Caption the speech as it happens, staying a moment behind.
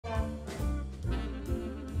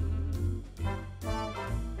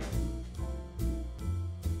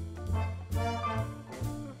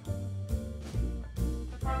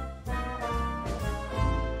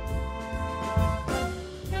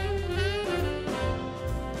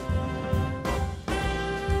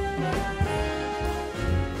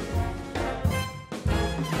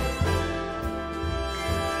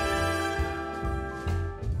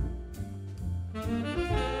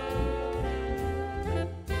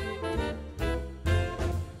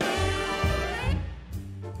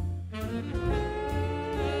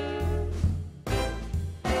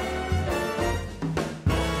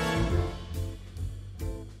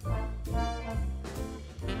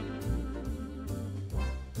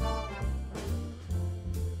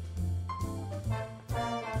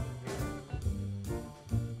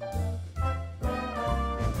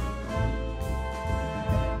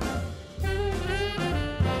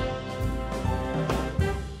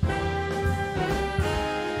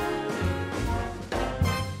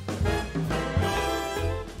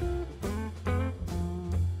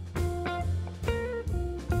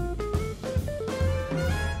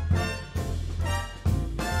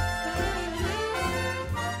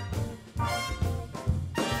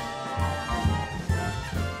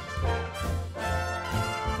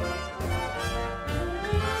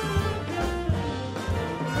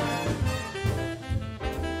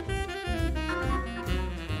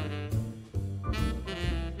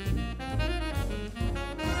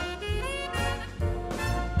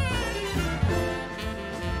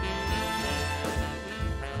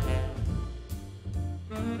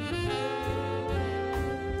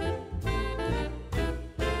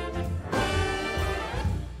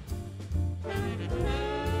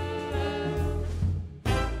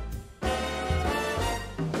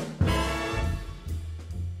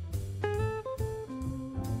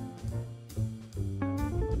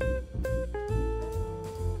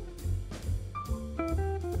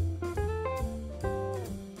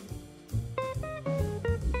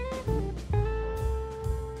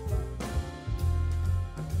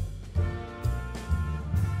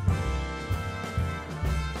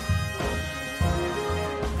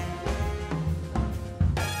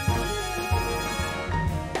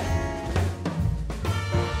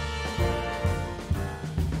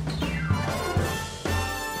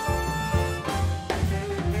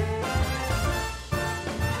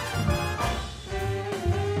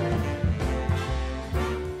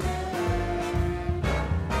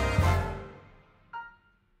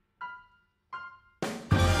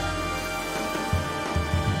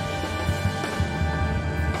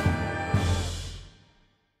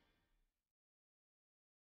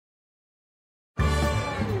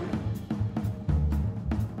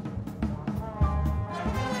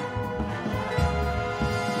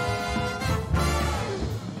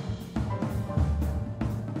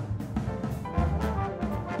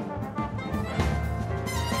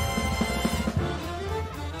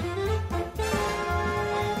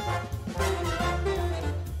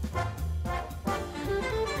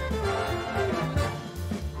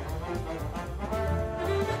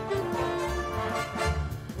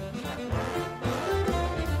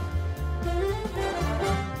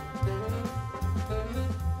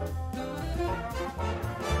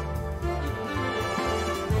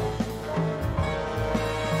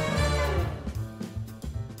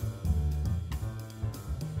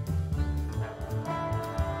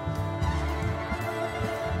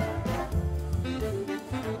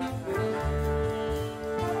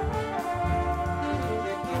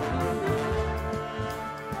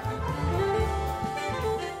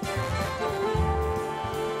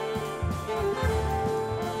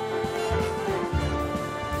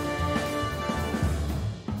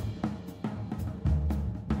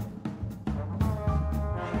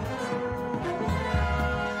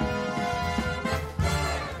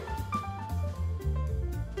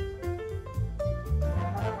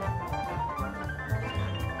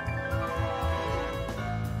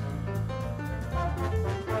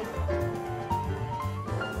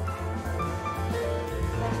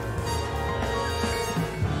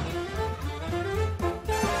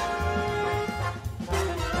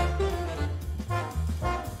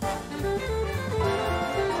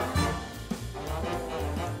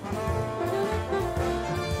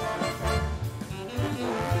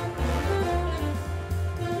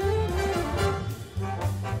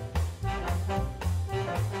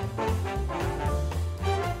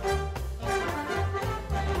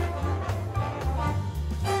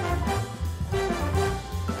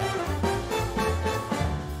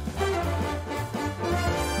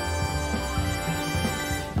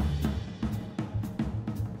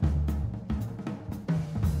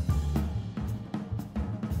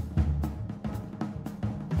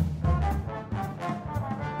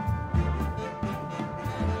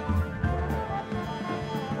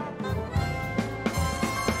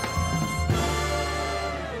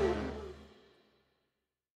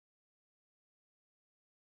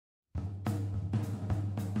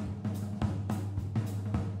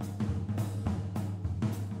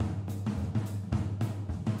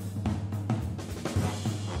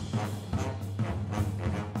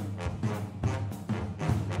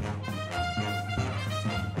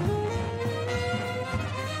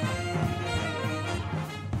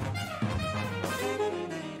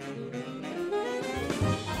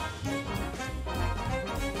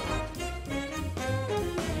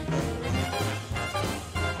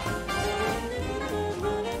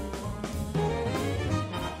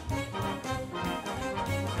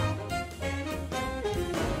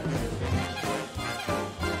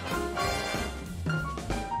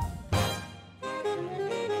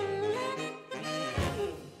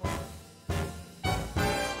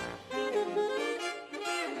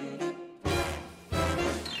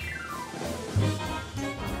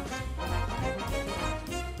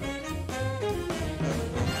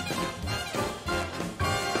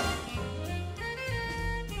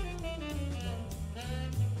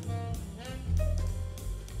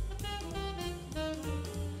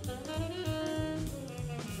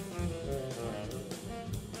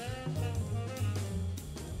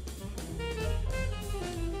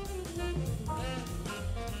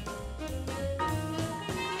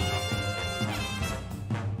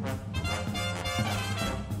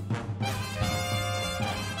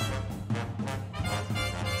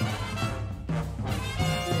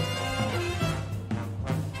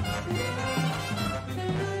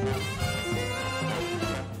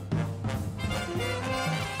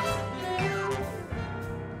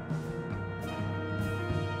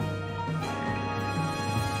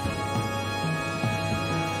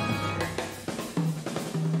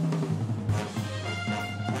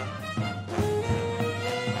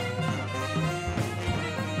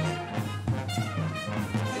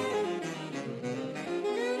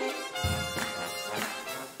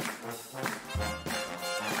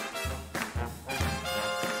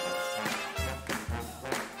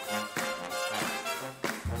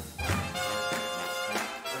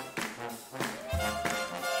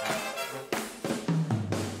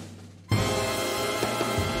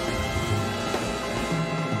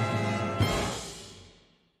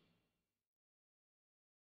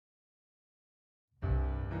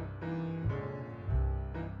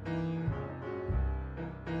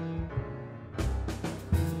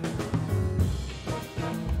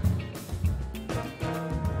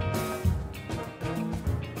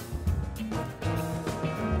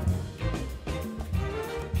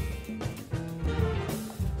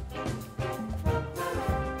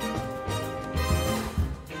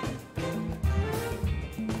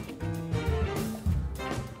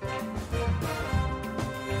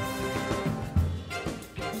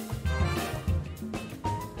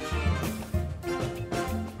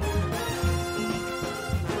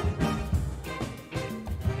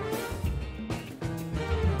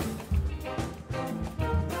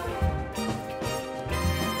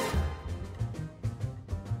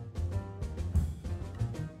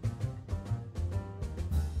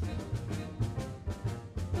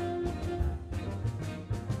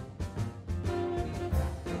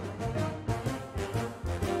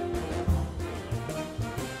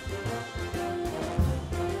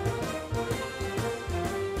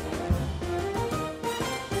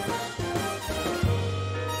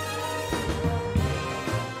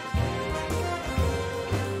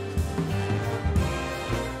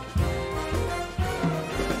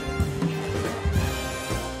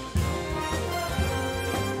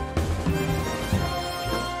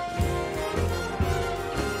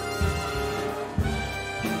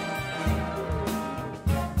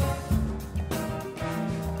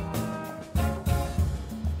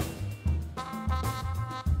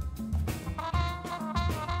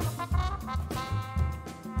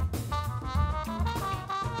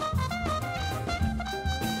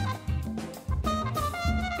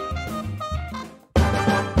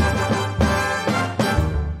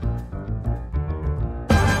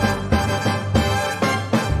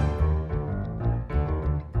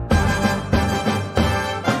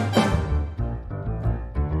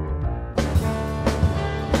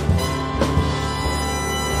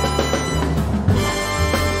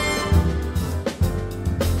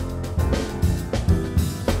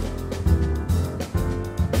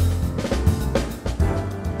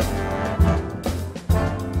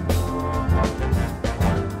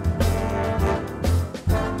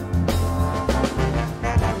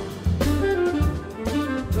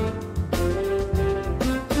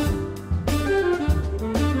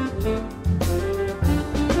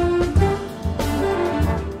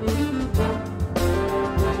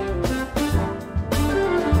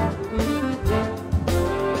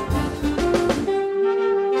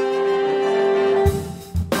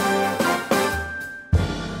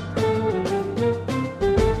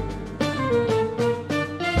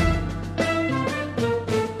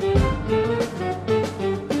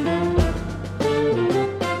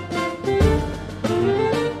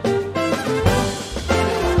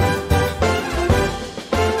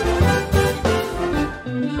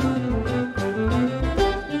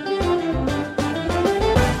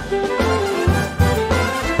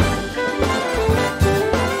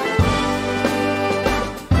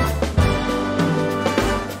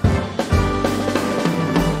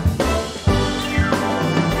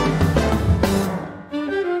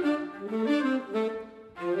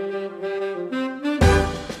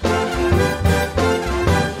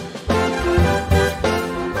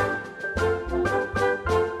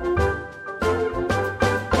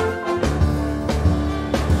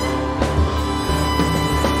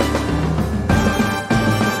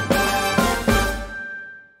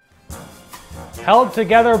held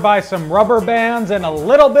together by some rubber bands and a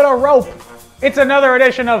little bit of rope. It's another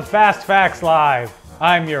edition of Fast Facts Live.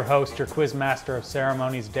 I'm your host, your Quizmaster of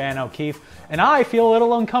Ceremonies, Dan O'Keefe, and I feel a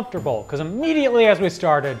little uncomfortable because immediately as we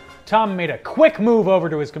started, Tom made a quick move over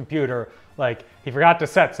to his computer, like he forgot to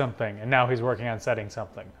set something, and now he's working on setting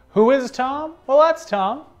something. Who is Tom? Well, that's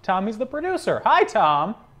Tom. Tommy's the producer. Hi,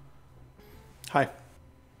 Tom. Hi.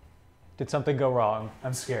 Did something go wrong?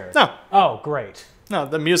 I'm scared. No. Oh, great. No,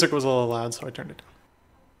 the music was a little loud, so I turned it down.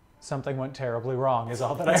 Something went terribly wrong is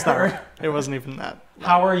all that I heard. It wasn't even that.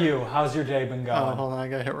 How are you? How's your day been going? Oh, hold on, I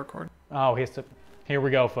gotta hit record. Oh, here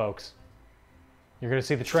we go, folks. You're gonna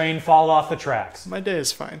see the train fall off the tracks. My day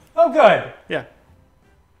is fine. Oh, good. Yeah.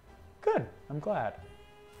 Good. I'm glad.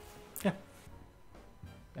 Yeah.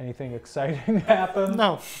 Anything exciting happen?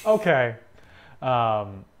 No. Okay. I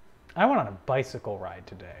went on a bicycle ride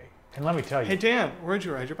today. And let me tell you. Hey, Dan, where'd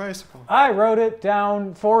you ride your bicycle? I rode it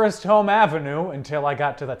down Forest Home Avenue until I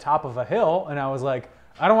got to the top of a hill, and I was like,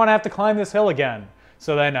 I don't want to have to climb this hill again.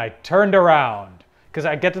 So then I turned around, because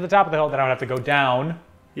I get to the top of the hill, then I would have to go down,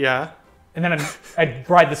 Yeah. and then I'd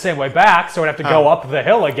ride the same way back, so I'd have to go up the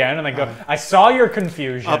hill again, and then go. I saw your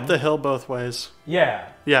confusion. Up the hill both ways. Yeah.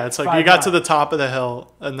 Yeah, it's like 5 you got to miles. the top of the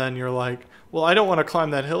hill, and then you're like, well, I don't want to climb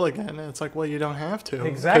that hill again. And it's like, well, you don't have to.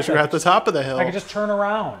 Exactly. Because you're at the top of the hill. I could just turn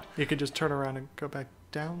around. You could just turn around and go back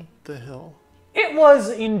down the hill. It was,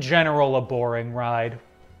 in general, a boring ride.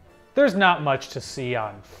 There's not much to see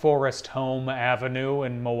on Forest Home Avenue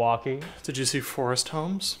in Milwaukee. Did you see forest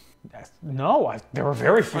homes? No, there were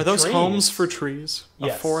very few Are those trees. homes for trees?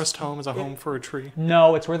 Yes. A forest home is a home for a tree?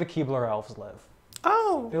 No, it's where the Keebler elves live.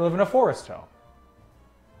 Oh. They live in a forest home.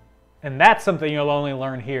 And that's something you'll only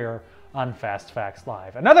learn here on Fast Facts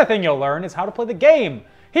Live. Another thing you'll learn is how to play the game.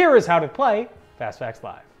 Here is how to play Fast Facts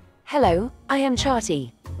Live. Hello, I am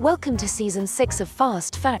Charty. Welcome to Season 6 of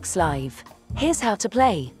Fast Facts Live. Here's how to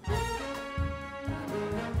play.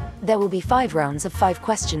 There will be 5 rounds of 5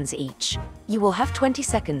 questions each. You will have 20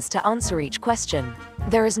 seconds to answer each question.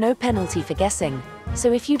 There is no penalty for guessing,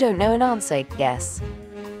 so if you don't know an answer, guess.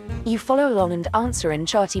 You follow along and answer in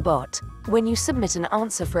ChartyBot. When you submit an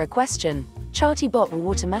answer for a question, ChartyBot will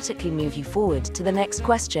automatically move you forward to the next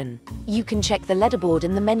question. You can check the leaderboard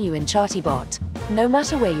in the menu in ChartyBot. No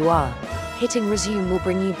matter where you are, hitting resume will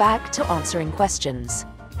bring you back to answering questions.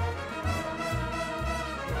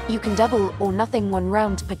 You can double or nothing 1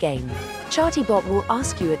 round per game. ChartyBot will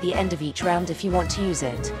ask you at the end of each round if you want to use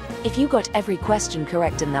it. If you got every question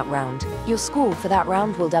correct in that round, your score for that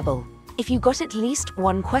round will double. If you got at least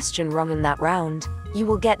 1 question wrong in that round, you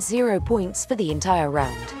will get 0 points for the entire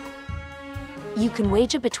round. You can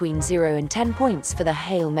wager between 0 and 10 points for the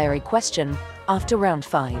Hail Mary question after round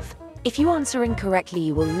 5. If you answer incorrectly,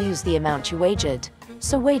 you will lose the amount you wagered,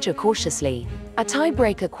 so wager cautiously. A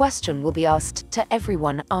tiebreaker question will be asked to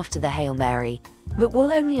everyone after the Hail Mary, but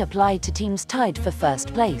will only apply to teams tied for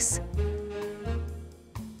first place.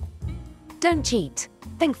 Don't cheat,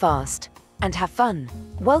 think fast, and have fun.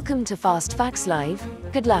 Welcome to Fast Facts Live.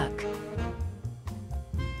 Good luck.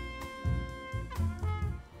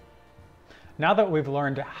 Now that we've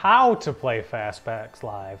learned how to play Fast Facts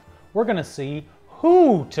Live, we're going to see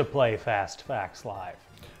who to play Fast Facts Live.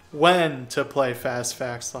 When to play Fast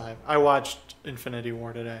Facts Live. I watched Infinity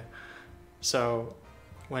War today. So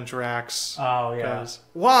when Drax goes,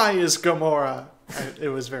 why is Gamora? It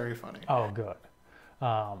was very funny. Oh, good.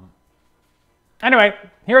 Anyway,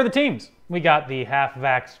 here are the teams. We got the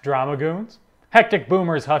Half-Vaxxed Dramagoons, Hectic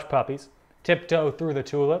Boomers Hush Puppies, Tiptoe Through the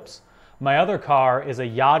Tulips. My other car is a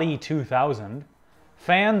Yachty 2000.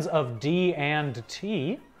 Fans of D and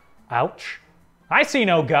T. Ouch. I see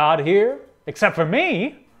no God here, except for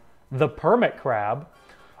me. The Permit Crab.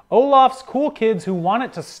 Olaf's Cool Kids Who Want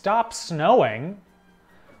It to Stop Snowing.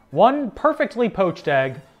 One Perfectly Poached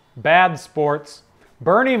Egg. Bad Sports.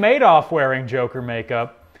 Bernie Madoff wearing Joker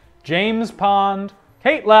makeup. James Pond.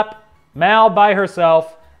 Kate Lepp. Mal by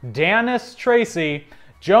herself. Danis Tracy.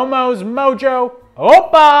 Jomo's Mojo.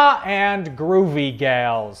 Opa! And Groovy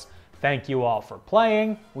Gals. Thank you all for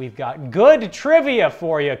playing. We've got good trivia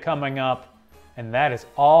for you coming up. And that is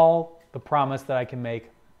all the promise that I can make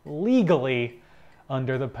legally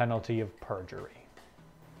under the penalty of perjury.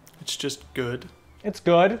 It's just good. It's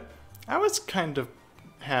good. I was kind of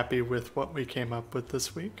happy with what we came up with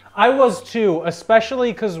this week. I was too,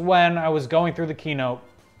 especially because when I was going through the keynote,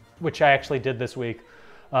 which I actually did this week,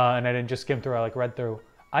 and I didn't just skim through, I read through,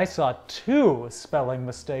 I saw 2 spelling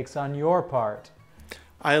mistakes on your part.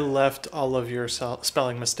 I left all of your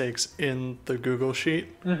spelling mistakes in the Google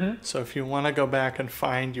Sheet. Mm-hmm. So if you want to go back and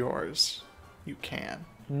find yours, you can.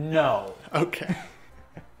 No. Okay.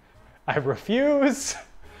 I refuse.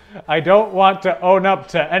 I don't want to own up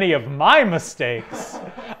to any of my mistakes.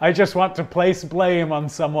 I just want to place blame on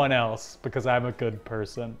someone else because I'm a good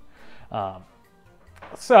person.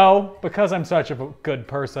 So, because I'm such a good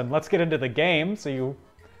person, let's get into the game so you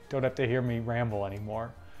don't have to hear me ramble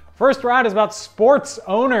anymore. First round is about sports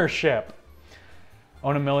ownership.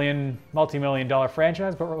 Own a multi-million-dollar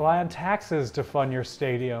franchise, but rely on taxes to fund your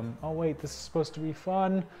stadium. Oh wait, this is supposed to be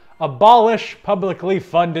fun. Abolish publicly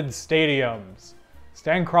funded stadiums.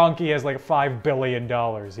 Stan Kroenke has like $5 billion.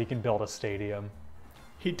 He can build a stadium.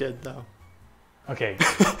 He did, though. Okay.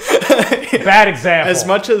 Bad example. As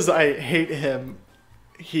much as I hate him,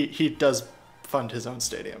 he does fund his own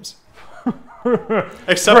stadiums.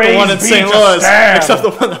 Except the one in St. Louis. Except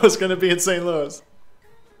the one that was going to be in St. Louis.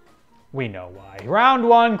 We know why. Round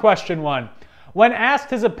one, question one. When asked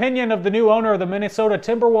his opinion of the new owner of the Minnesota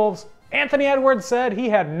Timberwolves, Anthony Edwards said he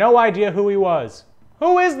had no idea who he was.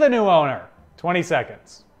 Who is the new owner? 20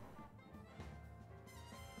 seconds.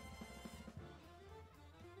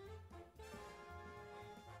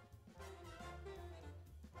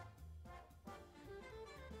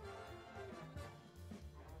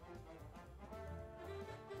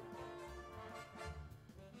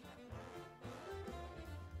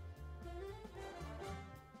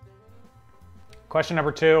 Question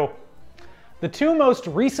number two. The two most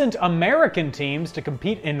recent American teams to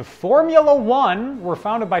compete in Formula One were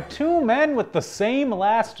founded by two men with the same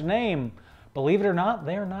last name. Believe it or not,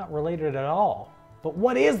 they are not related at all. But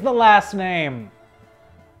what is the last name?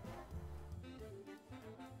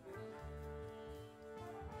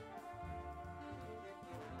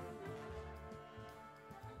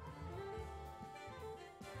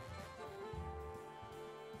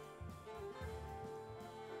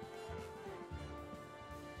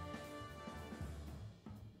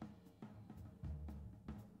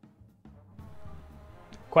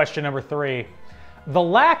 Question number three. The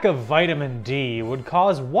lack of vitamin D would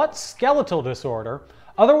cause what skeletal disorder,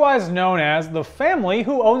 otherwise known as the family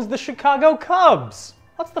who owns the Chicago Cubs?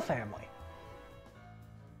 What's the family?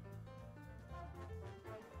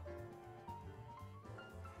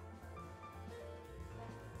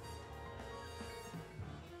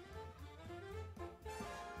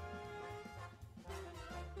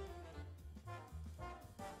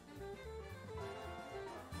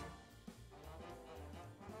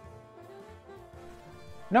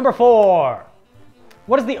 Number four.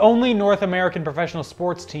 What is the only North American professional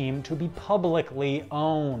sports team to be publicly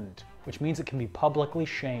owned? Which means it can be publicly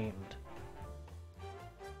shamed.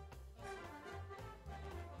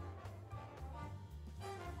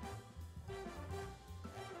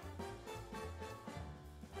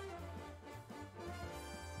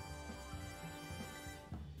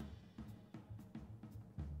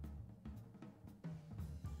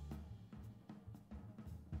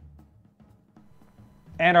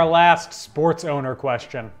 And our last sports owner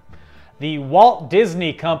question. The Walt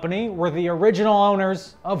Disney Company were the original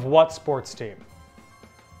owners of what sports team?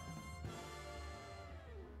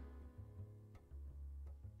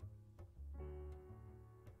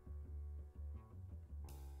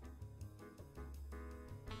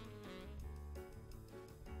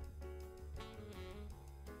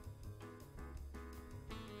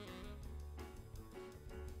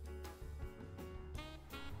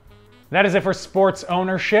 That is it for sports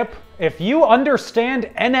ownership. If you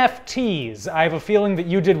understand NFTs, I have a feeling that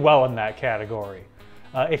you did well in that category.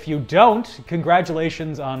 If you don't,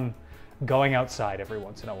 congratulations on going outside every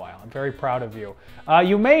once in a while. I'm very proud of you.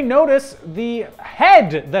 You may notice the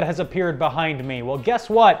head that has appeared behind me. Well, guess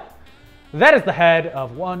what? That is the head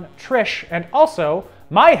of one Trish, and also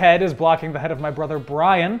my head is blocking the head of my brother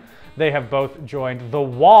Brian. They have both joined The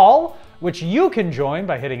Wall, which you can join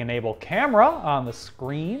by hitting enable camera on the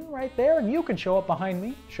screen right there, and you can show up behind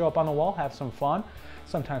me, show up on the wall, have some fun.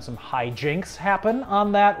 Sometimes some hijinks happen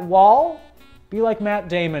on that wall. Be like Matt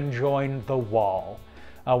Damon, join The Wall.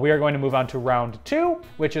 We are going to move on to round two,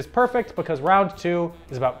 which is perfect because round two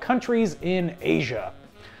is about countries in Asia.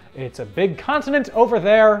 It's a big continent over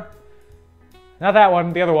there. Not that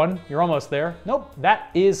one, the other one. You're almost there. Nope,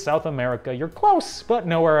 that is South America. You're close, but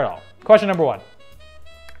nowhere at all. Question number one.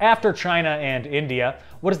 After China and India,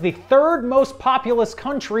 what is the third most populous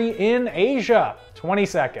country in Asia? 20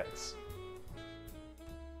 seconds.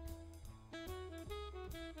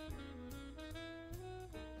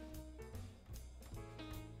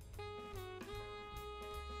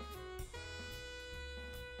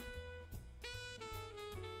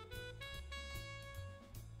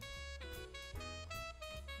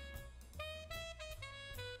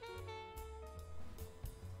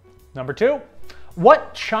 Number two.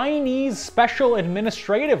 What Chinese special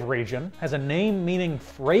administrative region has a name meaning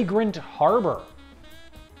fragrant harbor?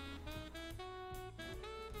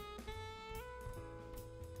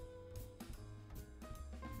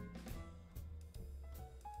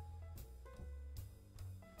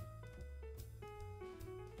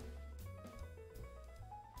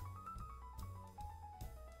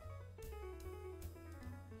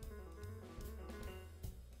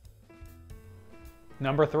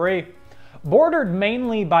 Number 3. Bordered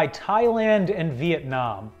mainly by Thailand and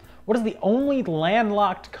Vietnam, what is the only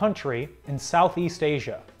landlocked country in Southeast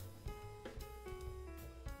Asia?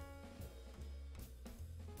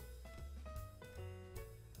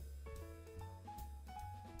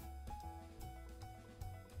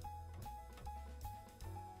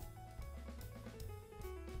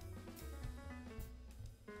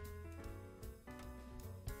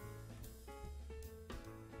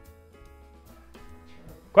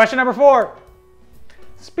 Question number 4.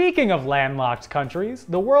 Speaking of landlocked countries,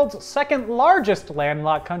 the world's second largest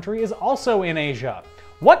landlocked country is also in Asia.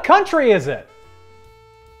 What country is it?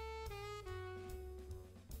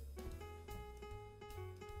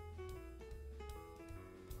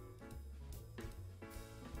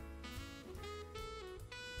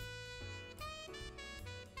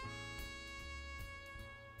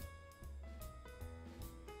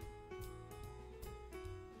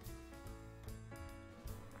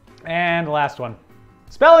 And last one.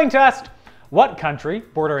 Spelling test! What country,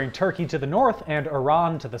 bordering Turkey to the north and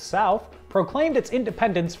Iran to the south, proclaimed its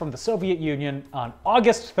independence from the Soviet Union on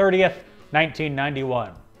August 30th,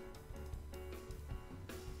 1991?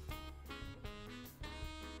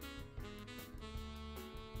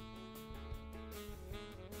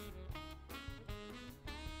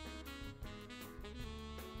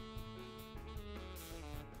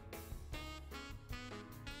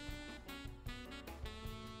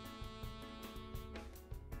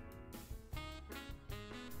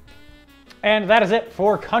 And that is it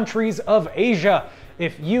for countries of Asia.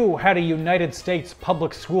 If you had a United States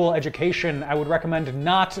public school education, I would recommend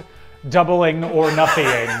not doubling or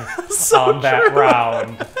nothing So on that true.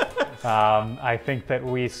 round. I think that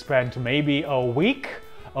we spent maybe a week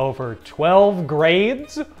over 12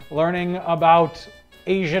 grades learning about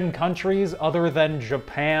Asian countries other than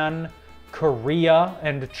Japan, Korea,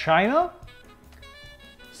 and China.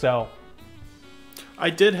 So I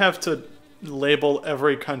did have to label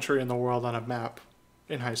every country in the world on a map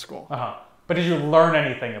in high school. But did you learn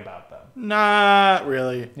anything about them? Not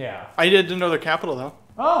really. Yeah. I did know the capital, though.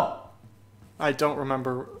 Oh. I don't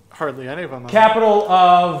remember hardly any of them. Capital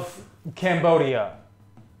of Cambodia.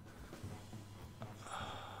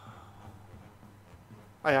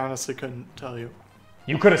 I honestly couldn't tell you.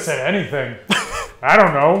 You could have said anything. I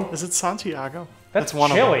don't know. Is it Santiago? That's one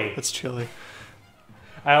Chile. of them. It's Chile.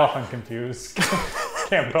 I often confuse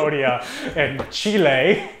Cambodia and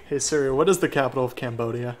Chile. Hey Siri, what is the capital of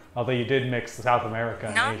Cambodia? Although you did mix South America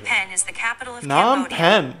and Phnom Asia. Penh is the capital of Phnom Cambodia.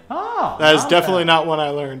 Penh. Oh, That is Phnom definitely Penh. not one I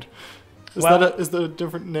learned. Is Well- that a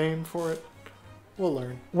different name for it? We'll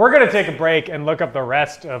learn. We're going to take a break and look up the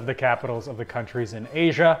rest of the capitals of the countries in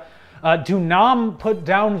Asia. Do Nam put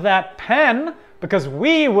down that pen, because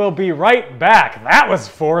we will be right back. That was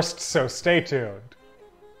forced, so stay tuned.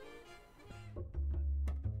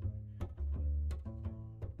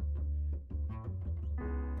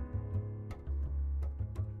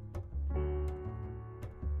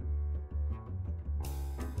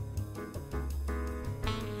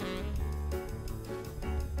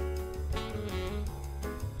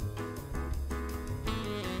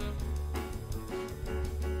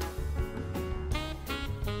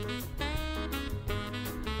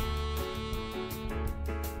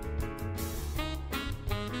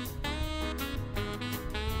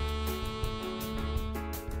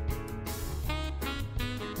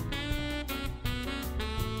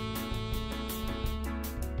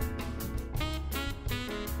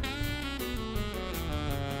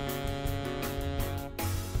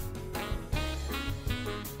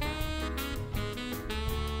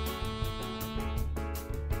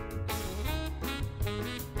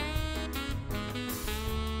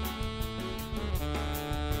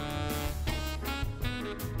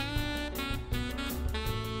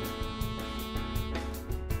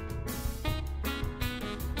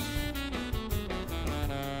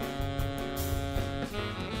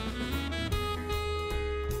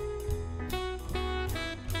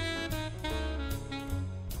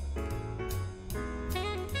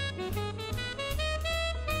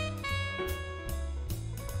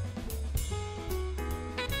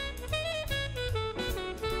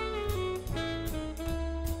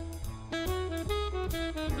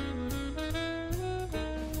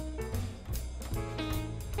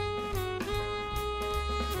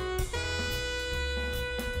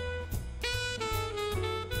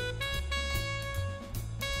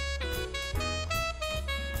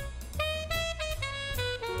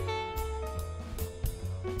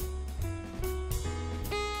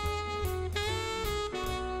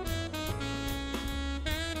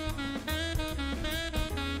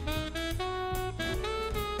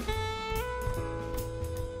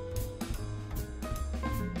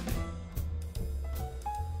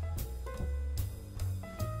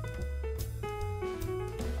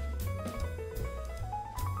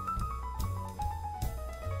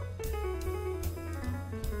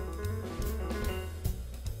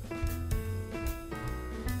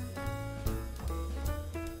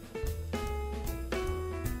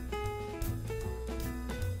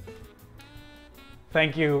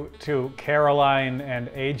 Thank you to Caroline and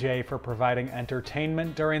AJ for providing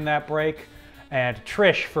entertainment during that break, and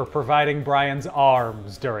Trish for providing Brian's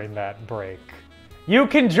arms during that break. You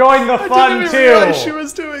can join the fun too. I didn't even realize she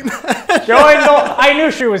was doing that. I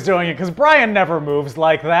knew she was doing it because Brian never moves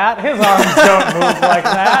like that. His arms don't move like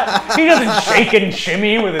that. He doesn't shake and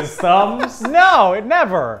shimmy with his thumbs. No, it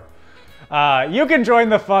never. You can join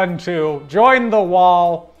the fun too. Join the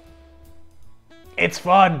wall. It's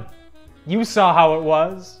fun. You saw how it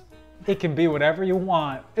was. It can be whatever you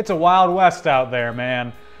want. It's a Wild West out there,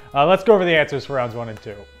 man. Let's go over the answers for rounds 1 and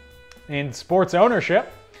 2. In sports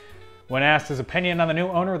ownership, when asked his opinion on the new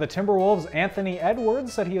owner of the Timberwolves, Anthony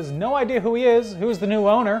Edwards said he has no idea who he is. Who's the new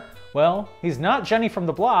owner? Well, he's not Jenny from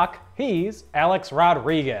the Block. He's Alex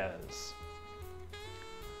Rodriguez.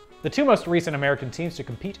 The 2 most recent American teams to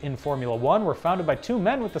compete in Formula One were founded by 2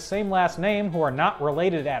 men with the same last name who are not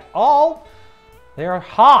related at all. They are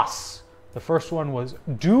Haas. The first one was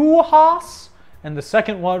Do Haas, and the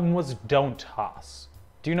second one was Don't Haas.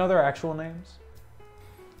 Do you know their actual names?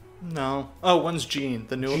 No. Oh, one's Gene.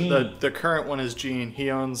 The current one is Gene. He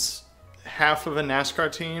owns half of a NASCAR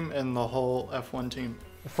team and the whole F1 team.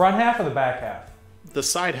 The front half or the back half? The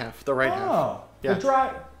side half, the right half. Oh, yeah.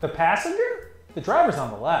 The passenger? The driver's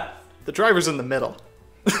on the left. The driver's in the middle.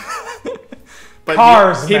 But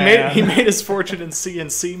Cars, he man. made his fortune in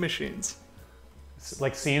CNC machines.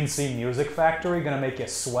 Like CNC Music Factory, gonna make you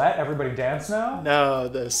sweat? Everybody dance now? No,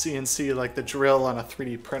 the CNC, like the drill on a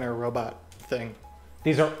 3D printer robot thing.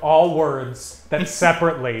 These are all words that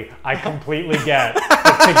separately I completely get,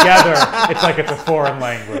 but together it's like it's a foreign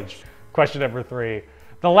language. Question number 3.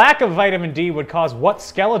 The lack of vitamin D would cause what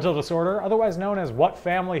skeletal disorder, otherwise known as what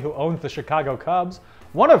family who owns the Chicago Cubs,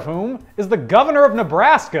 one of whom is the governor of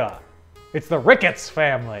Nebraska? It's the Ricketts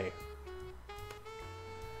family.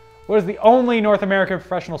 What is the only North American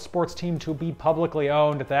professional sports team to be publicly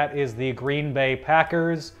owned? That is the Green Bay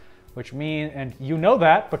Packers, which means, and you know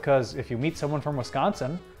that because if you meet someone from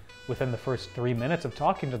Wisconsin, within the first 3 minutes of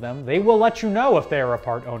talking to them, they will let you know if they are a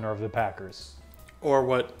part owner of the Packers. Or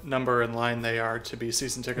what number in line they are to be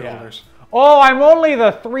season ticket holders. Oh, I'm only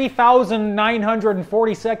the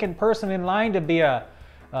 3,942nd person in line to be a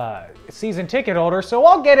season ticket holder, so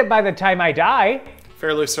I'll get it by the time I die.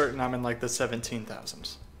 Fairly certain I'm in like the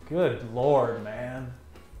 17,000s. Good Lord, man.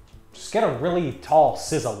 Just get a really tall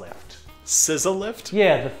SZA lift. SZA lift?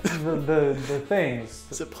 Yeah, the things.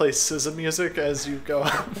 Does it play SZA music as you go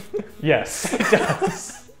up? Yes, it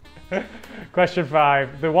does. Question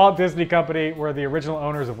 5. The Walt Disney Company were the original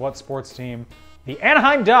owners of what sports team? The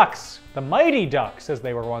Anaheim Ducks. The Mighty Ducks, as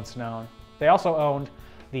they were once known. They also owned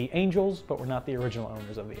the Angels, but were not the original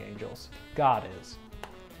owners of the Angels. God is.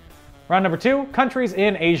 Round number 2. Countries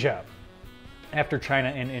in Asia. After China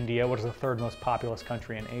and India, what is the 3rd most populous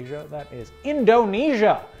country in Asia? That is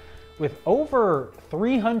Indonesia, with over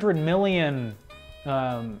 300 million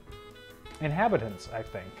inhabitants, I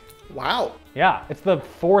think. Wow. Yeah, it's the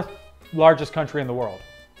 4th largest country in the world.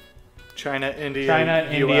 China, India,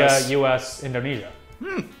 US, Indonesia.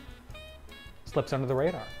 Slips under the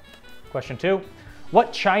radar. Question 2.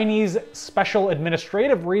 What Chinese special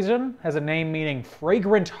administrative region has a name meaning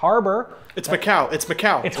fragrant harbor? It's Macau. It's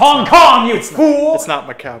Macau. It's Hong Kong, you fool! It's not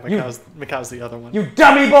Macau. Macau's the other one. You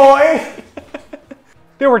dummy boy!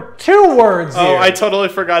 There were 2 words here. Oh, I totally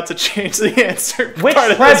forgot to change the answer. Which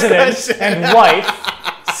president and wife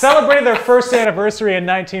celebrated their first anniversary in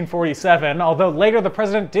 1947, although later the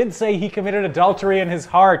president did say he committed adultery in his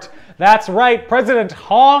heart. That's right, President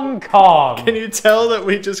Hong Kong. Can you tell that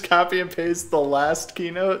we just copy and paste the last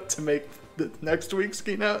keynote to make the next week's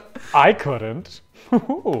keynote? I couldn't.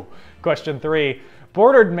 Question 3.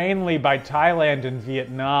 Bordered mainly by Thailand and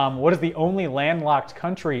Vietnam, what is the only landlocked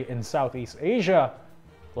country in Southeast Asia?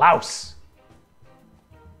 Laos.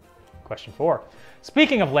 Question 4.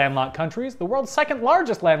 Speaking of landlocked countries, the world's 2nd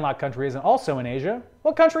largest landlocked country is also in Asia.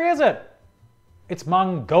 What country is it? It's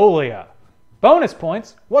Mongolia. Bonus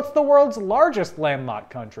points. What's the world's largest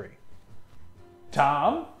landlocked country?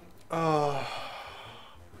 Tom? Can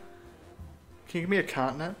you give me a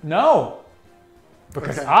continent? No.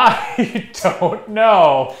 Because okay. I don't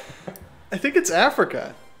know. I think it's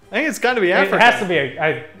Africa. I think it's got to be Africa. It has to be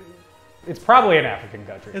it's probably an African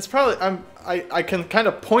country. It's probably, I can kind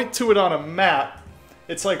of point to it on a map.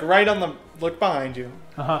 It's like right on the, look behind you.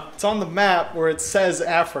 Uh-huh. It's on the map where it says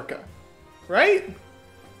Africa, right?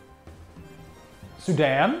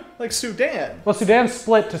 Sudan? Like Sudan. Well, Sudan's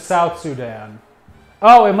split to South Sudan.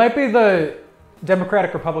 Oh, it might be the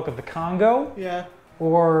Democratic Republic of the Congo. Yeah.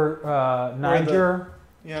 Or Niger,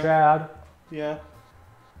 Chad. Yeah.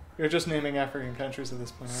 You're just naming African countries at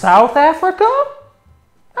this point. South Africa?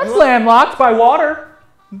 That's landlocked by water.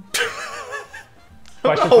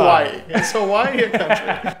 Question Hawaii. 5. Is Hawaii a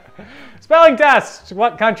country? Spelling test.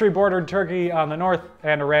 What country bordered Turkey on the north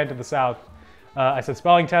and Iran to the south? I said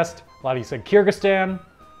spelling test. A lot of you said Kyrgyzstan,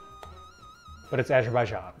 but it's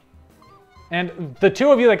Azerbaijan. And the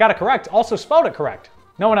 2 of you that got it correct also spelled it correct.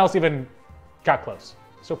 No one else even got close.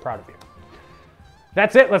 So proud of you.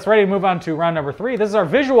 That's it. Let's ready to move on to round number 3. This is our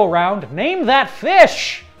visual round. Name that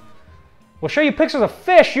fish. We'll show you pictures of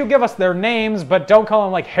fish. You give us their names, but don't call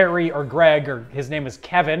them like Harry or Greg or his name is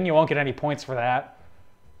Kevin. You won't get any points for that.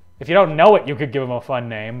 If you don't know it, you could give them a fun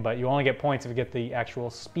name, but you only get points if you get the actual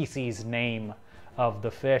species name of the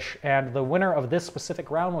fish. And the winner of this specific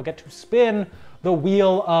round will get to spin the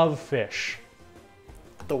wheel of fish.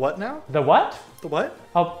 The what now? The what? The what?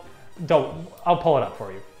 I'll pull it up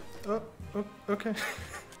for you. Oh, okay.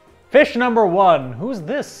 Fish number 1. Who's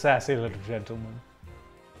this sassy little gentleman?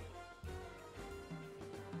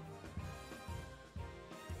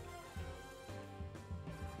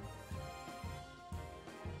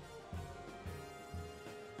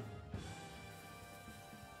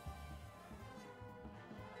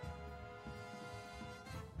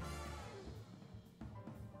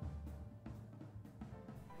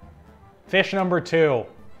 Fish number 2.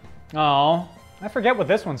 Oh, I forget what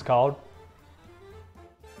this one's called.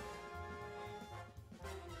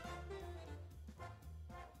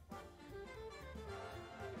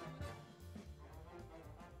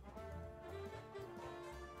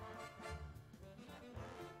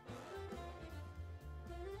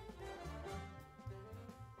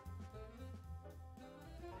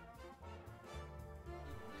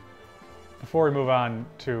 Before we move on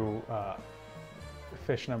to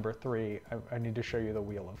fish number 3, I need to show you the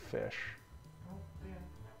wheel of fish.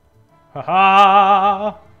 Ha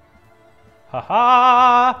ha! Ha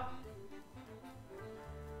ha!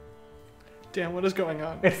 Dan, what is going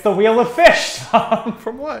on? It's the wheel of fish, Tom!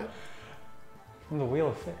 From what? From the wheel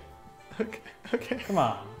of fish. Okay. Come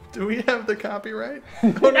on. Do we have the copyright?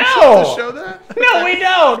 No! To show that? No, we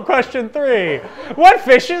don't! Question 3. What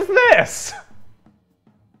fish is this?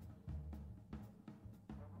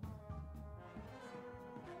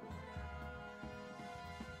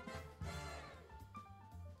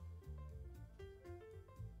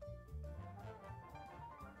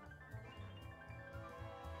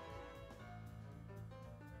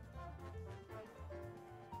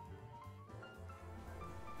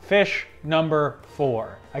 Fish number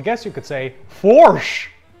 4. I guess you could say forsh.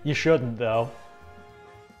 You shouldn't, though.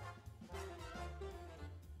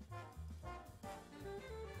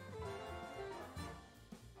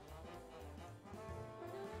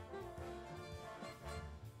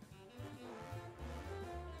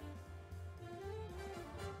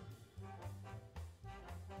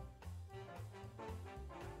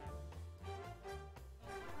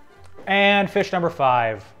 And fish number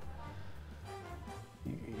 5.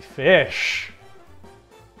 Fish.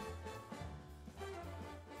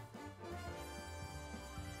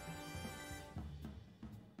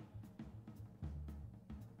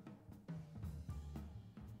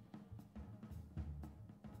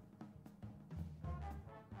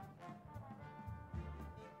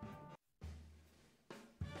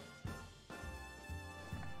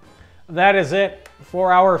 That is it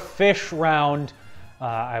for our fish round.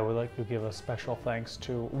 I would like to give a special thanks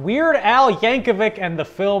to Weird Al Yankovic and the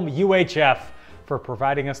film UHF for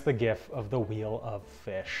providing us the gift of the Wheel of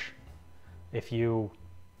Fish. If you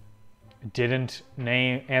didn't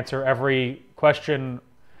answer every question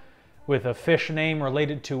with a fish name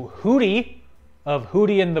related to Hootie of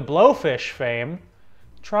Hootie and the Blowfish fame,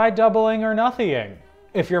 try doubling or nothing.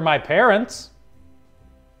 If you're my parents,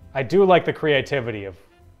 I do like the creativity of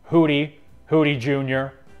Hootie, Hootie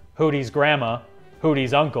Jr., Hootie's grandma,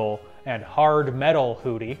 Hootie's uncle, and Hard Metal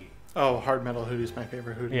Hootie. Oh, Hard Metal Hootie's my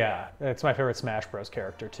favorite Hootie. Yeah, it's my favorite Smash Bros.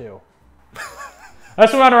 Character, too.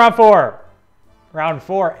 Let's move on to round 4. Round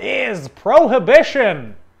 4 is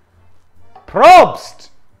Prohibition. Probst.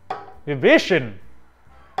 Prohibition.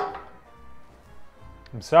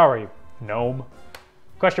 I'm sorry, gnome.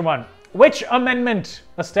 Question 1. Which amendment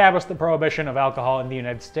established the prohibition of alcohol in the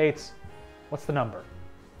United States? What's the number?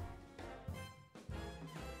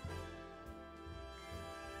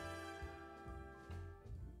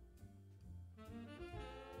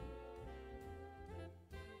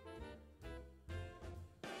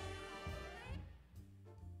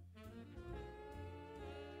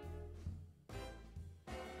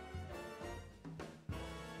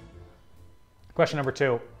 Question number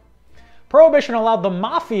 2. Prohibition allowed the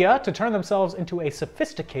mafia to turn themselves into a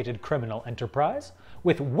sophisticated criminal enterprise,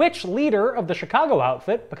 with which leader of the Chicago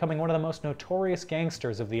outfit becoming one of the most notorious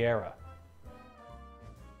gangsters of the era?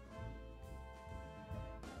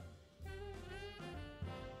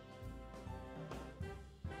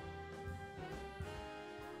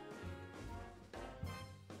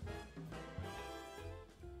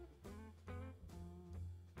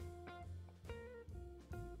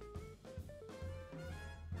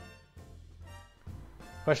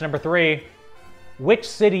 Question number 3. Which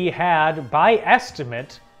city had, by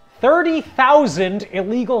estimate, 30,000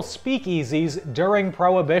 illegal speakeasies during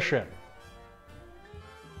Prohibition?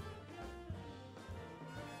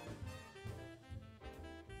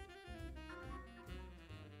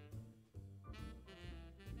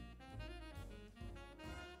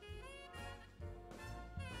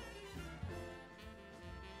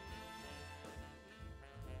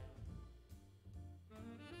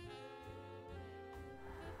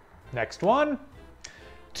 Next one.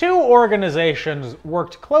 2 organizations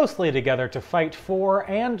worked closely together to fight for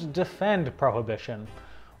and defend Prohibition.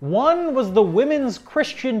 One was the Women's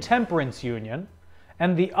Christian Temperance Union,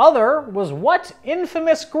 and the other was what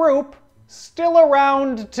infamous group still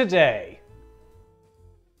around today?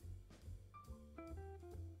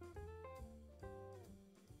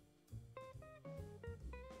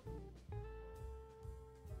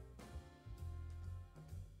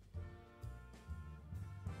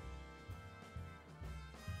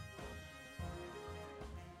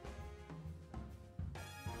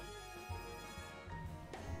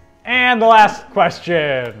 And the last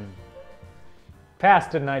question.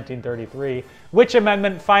 Passed in 1933, which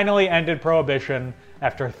amendment finally ended Prohibition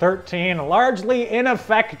after 13 largely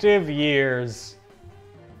ineffective years?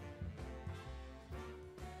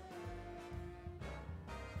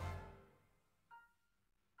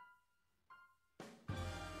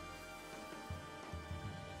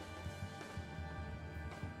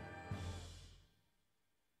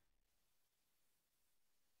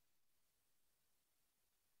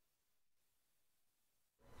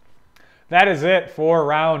 That is it for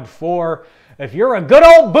round 4. If you're a good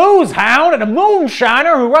old booze hound and a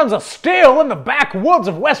moonshiner who runs a still in the backwoods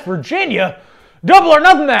of West Virginia, double or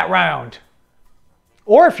nothing that round.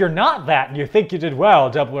 Or if you're not that and you think you did well,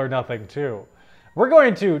 double or nothing too. We're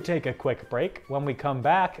going to take a quick break. When we come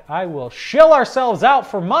back, I will shill ourselves out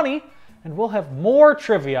for money and we'll have more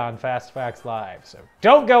trivia on Fast Facts Live. So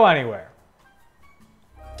don't go anywhere.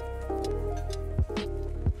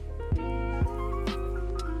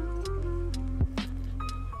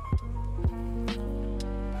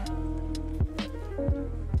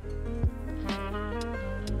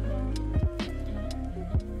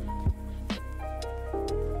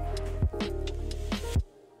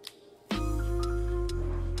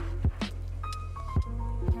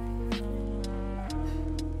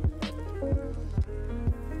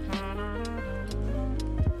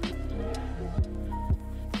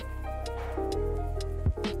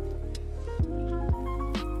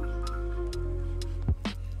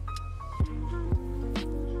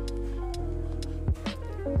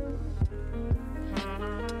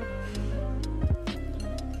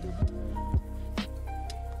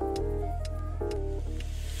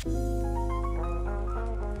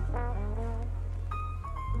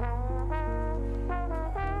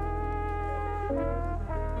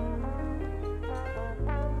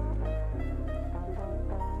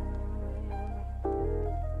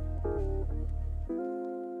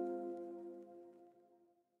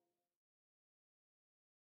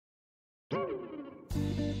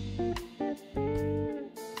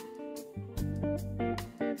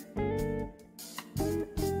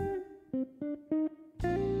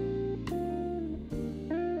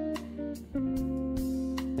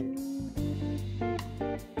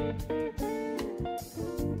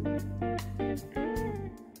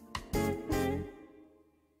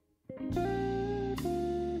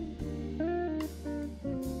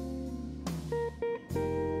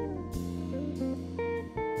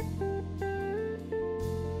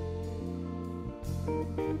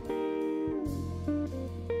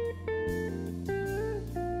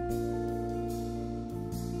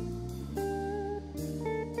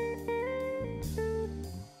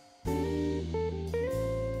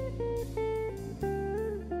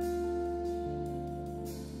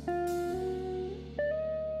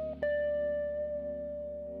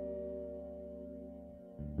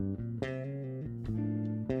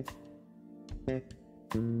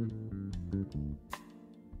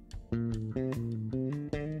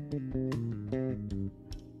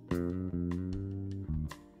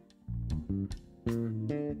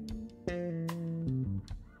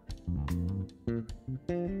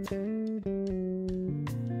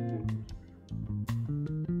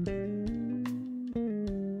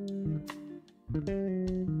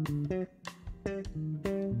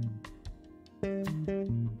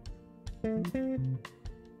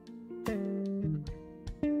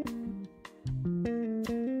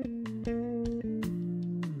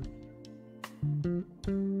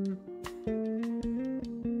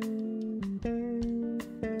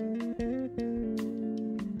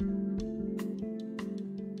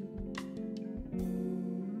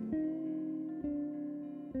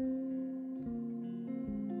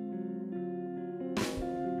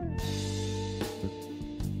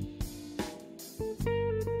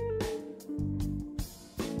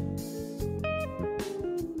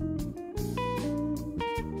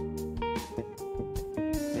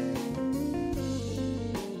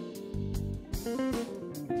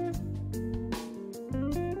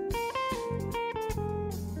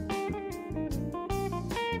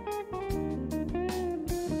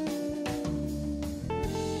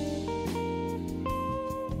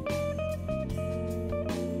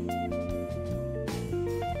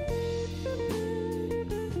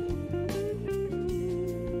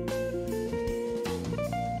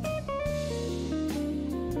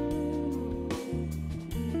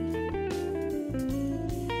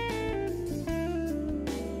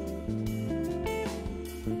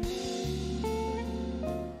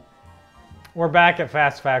 We're back at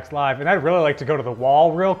Fast Facts Live, and I'd really like to go to the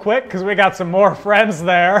wall real quick because we got some more friends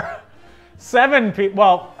there. 7 people,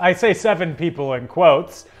 well, I say 7 people in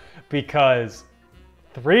quotes because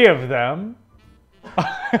 3 of them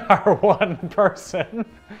are one person.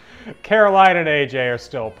 Caroline and AJ are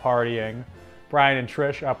still partying. Brian and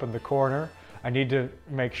Trish up in the corner. I need to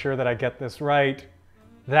make sure that I get this right.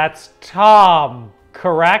 That's Tom,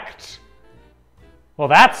 correct? Well,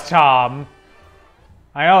 that's Tom.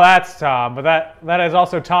 I know that's Tom, but that is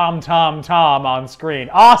also Tom on screen.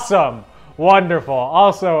 Awesome! Wonderful.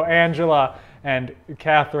 Also Angela and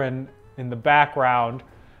Catherine in the background.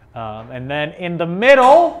 And then in the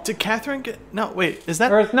middle... Did Catherine get... No, wait, is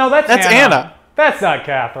that... No, that's Anna. That's not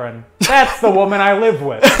Catherine. That's the woman I live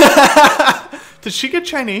with. Did she get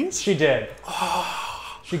Chinese? She did.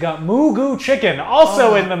 She got Mugu chicken.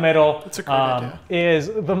 Also in the middle that's a great idea.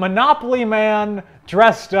 Is the Monopoly man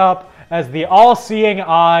dressed up as the all-seeing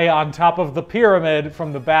eye on top of the pyramid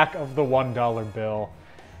from the back of the $1 bill.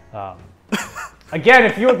 Again,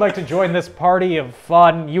 if you would like to join this party of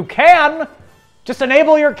fun, you can. Just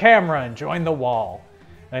enable your camera and join the wall.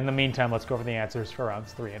 In the meantime, let's go over the answers for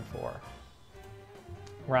rounds 3 and 4.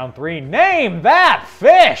 Round 3, name that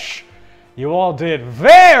fish! You all did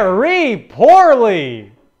very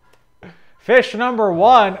poorly. Fish number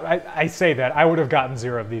 1, I say that, I would have gotten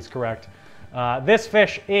 0 of these correct. This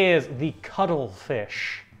fish is the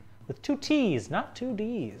cuttlefish, with 2 T's, not 2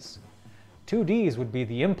 D's. 2 D's would be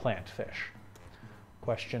the implant fish.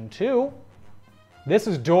 Question 2, this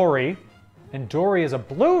is Dory, and Dory is a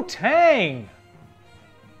blue tang.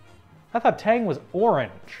 I thought tang was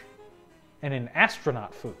orange, and an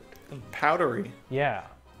astronaut food. And powdery. Yeah.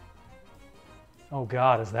 Oh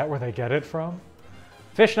God, is that where they get it from?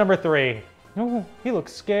 Fish number 3, oh, he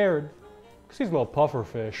looks scared, because he's a little puffer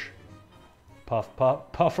fish.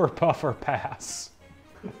 Puffer, pass.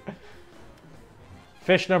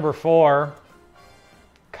 Fish number 4,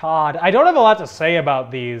 cod. I don't have a lot to say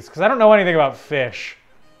about these because I don't know anything about fish.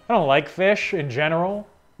 I don't like fish in general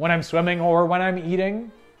when I'm swimming or when I'm eating,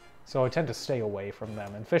 so I tend to stay away from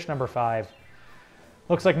them. And fish number 5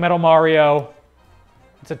 looks like Metal Mario.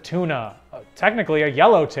 It's a tuna. Technically a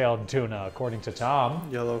yellow-tailed tuna, according to Tom.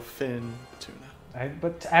 Yellowfin tuna.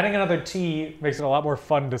 But adding another T makes it a lot more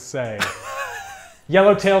fun to say.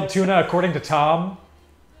 Yellow-tailed tuna, according to Tom.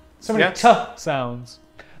 So many t sounds.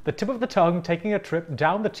 The tip of the tongue taking a trip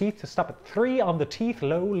down the teeth to stop at 3 on the teeth,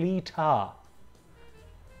 Lolita.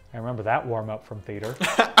 I remember that warm-up from theater.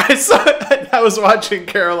 I was watching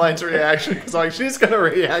Caroline's reaction because like she's gonna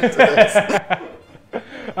react to this.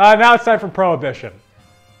 Now it's time for Prohibition.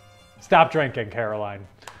 Stop drinking, Caroline.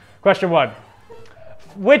 Question 1.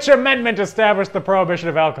 Which amendment established the prohibition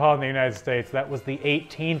of alcohol in the United States? That was the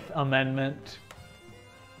 18th Amendment.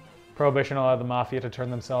 Prohibition allowed the mafia to turn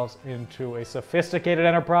themselves into a sophisticated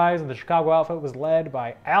enterprise, and the Chicago outfit was led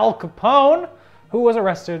by Al Capone, who was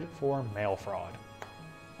arrested for mail fraud.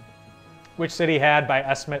 Which city had, by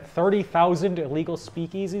estimate, 30,000 illegal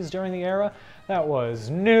speakeasies during the era? That was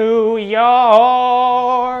New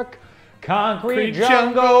York. Concrete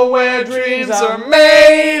jungle where dreams are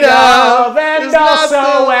made of, and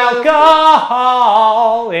also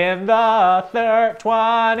alcohol in the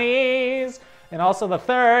 20s. And also the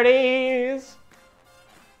 30s.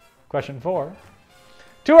 Question 4.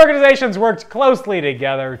 2 organizations worked closely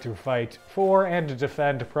together to fight for and to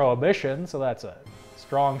defend prohibition, so that's a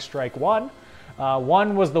strong strike 1.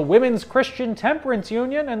 One was the Women's Christian Temperance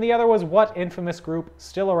Union, and the other was what infamous group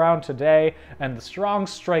still around today? And the strong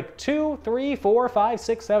strike 2, 3, 4, 5,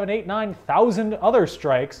 6, 7, 8, 9,000 other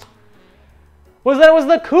strikes was that it was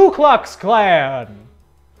the Ku Klux Klan.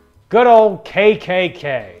 Good old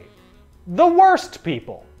KKK. The worst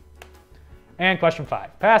people. And question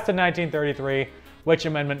 5. Passed in 1933, which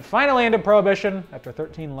amendment finally ended prohibition after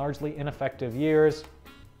 13 largely ineffective years?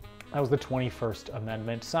 That was the 21st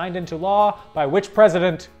Amendment, signed into law by which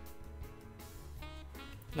president?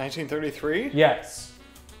 1933? Yes.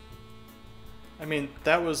 I mean,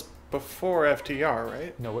 that was before FDR,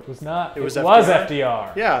 right? No, it was not. It was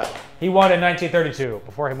FDR. Yeah. He won in 1932.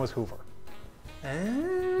 Before him was Hoover.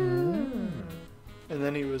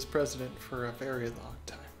 he was president for a very long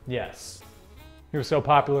time. Yes. He was so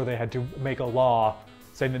popular they had to make a law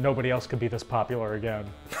saying that nobody else could be this popular again.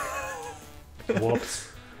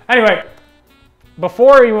 Whoops. Anyway,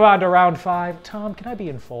 before we move on to round 5, Tom, can I be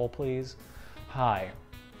in full, please? Hi.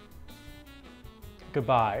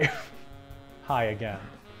 Goodbye. Hi again.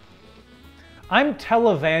 I'm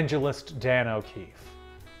televangelist Dan O'Keefe,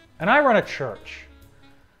 and I run a church.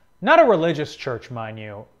 Not a religious church, mind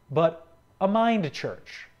you, but a mind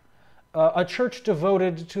church. A church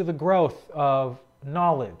devoted to the growth of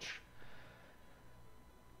knowledge.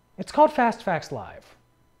 It's called Fast Facts Live.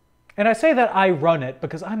 And I say that I run it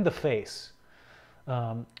because I'm the face.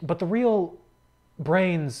 But the real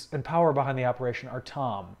brains and power behind the operation are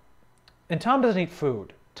Tom. And Tom doesn't eat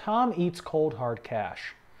food. Tom eats cold, hard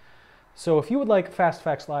cash. So if you would like Fast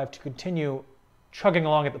Facts Live to continue chugging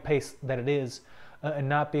along at the pace that it is, and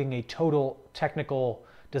not being a total technical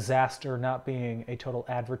disaster, not being a total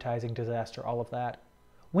advertising disaster, all of that,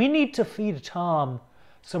 we need to feed Tom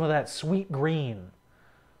some of that sweet green.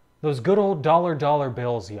 Those good old dollar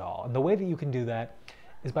bills, y'all. And the way that you can do that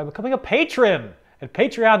is by becoming a patron at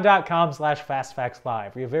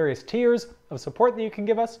patreon.com/fastfactslive. We have various tiers of support that you can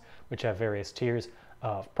give us, which have various tiers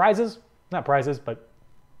of prizes. Not prizes, but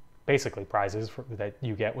basically prizes that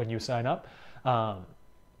you get when you sign up.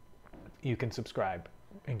 You can subscribe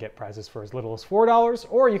and get prizes for as little as $4,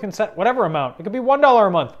 or you can set whatever amount. It could be $1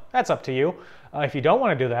 a month. That's up to you. If you don't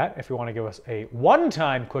want to do that, if you want to give us a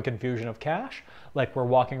one-time quick infusion of cash, like we're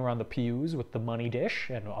walking around the pews with the money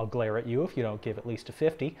dish, and I'll glare at you if you don't give at least a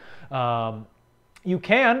 50, you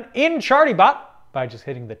can in ChartyBot by just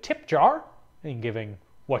hitting the tip jar and giving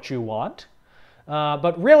what you want.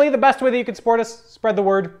 But really, the best way that you can support us, spread the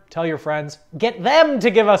word, tell your friends, get them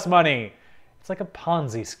to give us money. It's like a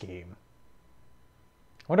Ponzi scheme.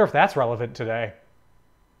 I wonder if that's relevant today.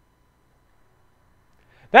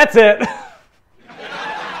 That's it.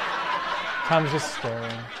 Tom's just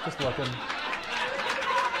staring, just looking.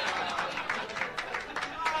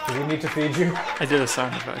 Do we need to feed you? I did a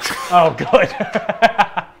sound effect. Oh, good.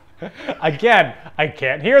 Again, I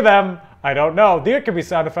can't hear them. I don't know. There could be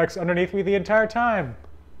sound effects underneath me the entire time.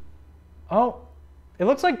 Oh, it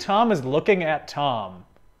looks like Tom is looking at Tom.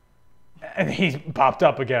 And he popped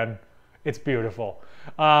up again. It's beautiful.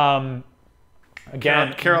 Again,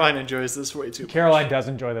 Caroline enjoys this way too much. Caroline does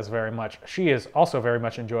enjoy this very much. She is also very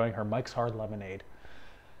much enjoying her Mike's Hard Lemonade.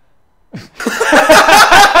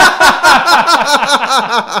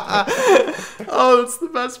 Oh, that's the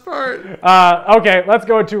best part. Okay, let's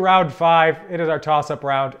go into round 5. It is our toss-up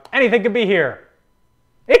round. Anything could be here.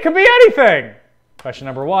 It could be anything. Question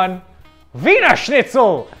number 1. Wiener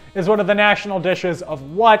Schnitzel is one of the national dishes of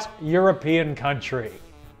what European country?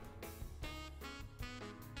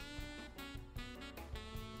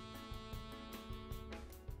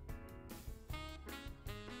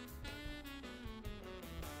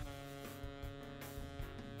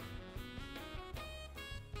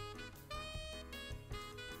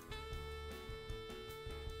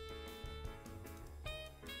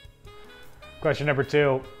 Question number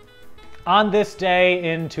 2. On this day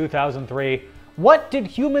in 2003, what did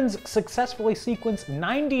humans successfully sequence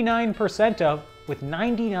 99% of with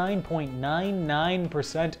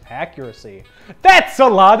 99.99% accuracy? That's a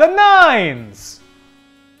lot of 9s!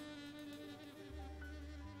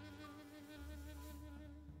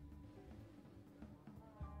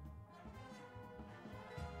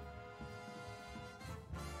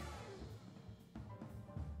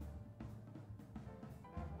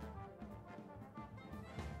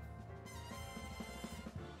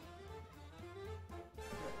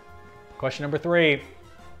 Question number 3.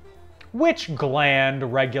 Which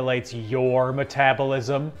gland regulates your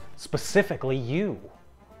metabolism, specifically you?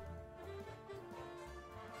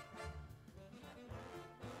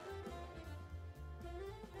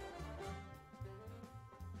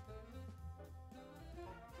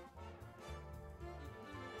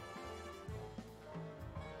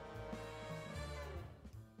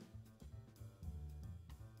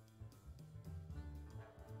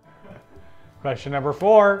 Question number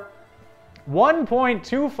 4.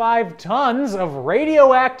 1.25 tons of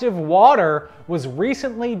radioactive water was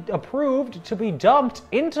recently approved to be dumped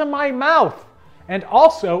into my mouth and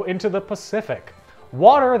also into the Pacific.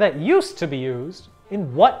 Water that used to be used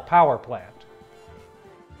in what power plant?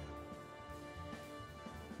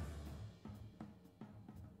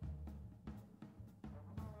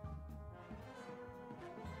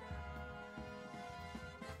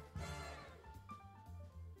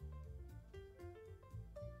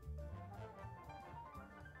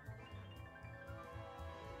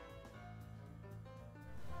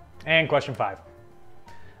 And question 5.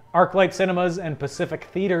 ArcLight Cinemas and Pacific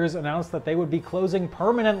Theaters announced that they would be closing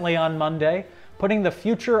permanently on Monday, putting the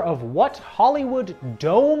future of what Hollywood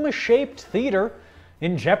dome-shaped theater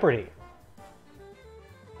in jeopardy.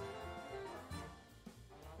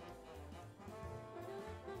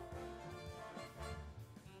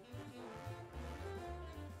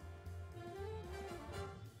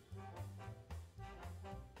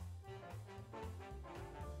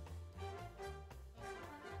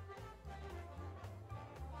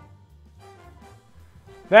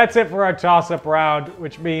 That's it for our toss-up round,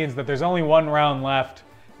 which means that there's only one round left,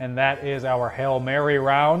 and that is our Hail Mary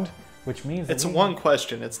round, which means... It's one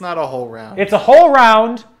question. It's not a whole round. It's a whole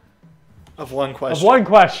round... Of one question. Of one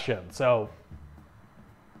question, so...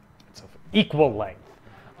 It's of equal length.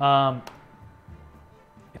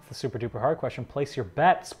 It's the super-duper hard question. Place your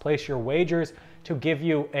bets, place your wagers to give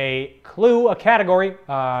you a clue, a category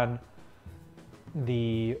on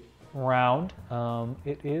the round.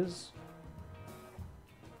 It is...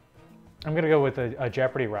 I'm going to go with a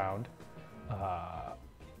Jeopardy round.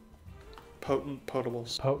 Potent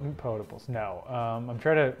potables. Potent potables. No. I'm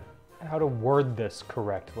trying to... How to word this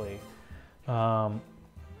correctly. Film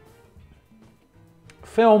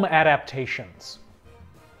adaptations.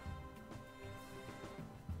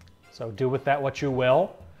 So do with that what you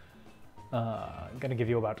will. I'm going to give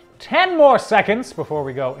you about 10 more seconds before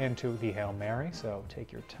we go into the Hail Mary. So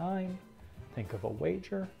take your time. Think of a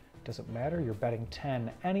wager. Doesn't matter, you're betting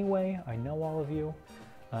 10 anyway. I know all of you.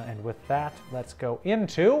 And with that, let's go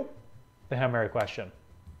into the Hail Mary question.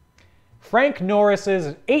 Frank Norris's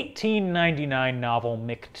 1899 novel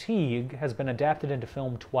McTeague has been adapted into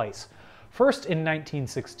film twice. First in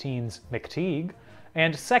 1916's McTeague,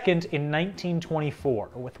 and second in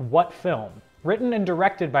 1924. With what film? Written and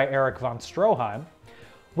directed by Erich von Stroheim,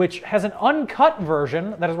 which has an uncut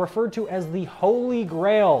version that is referred to as the Holy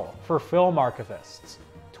Grail for film archivists.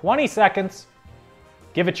 20 seconds.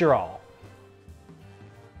 Give it your all.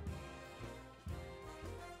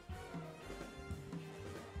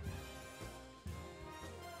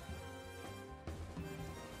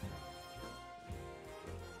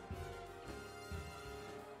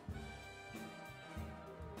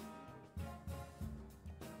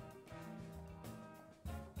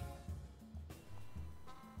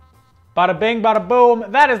 Bada bing, bada boom.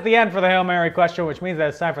 That is the end for the Hail Mary question, which means that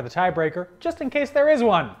it's time for the tiebreaker, just in case there is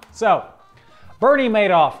one. So, Bernie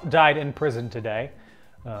Madoff died in prison today.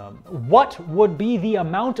 What would be the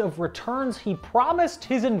amount of returns he promised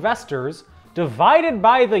his investors divided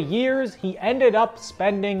by the years he ended up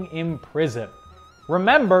spending in prison?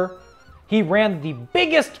 Remember, he ran the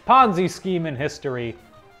biggest Ponzi scheme in history,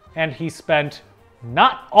 and he spent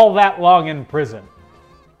not all that long in prison.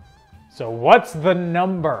 So what's the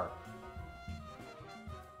number?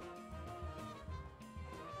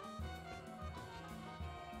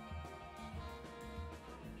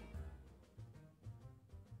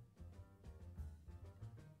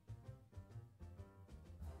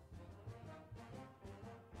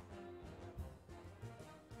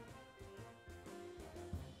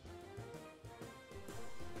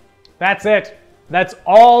 That's it. That's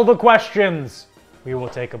all the questions. We will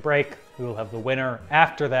take a break. We will have the winner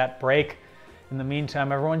after that break. In the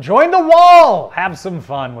meantime, everyone, join the wall! Have some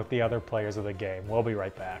fun with the other players of the game. We'll be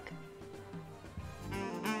right back.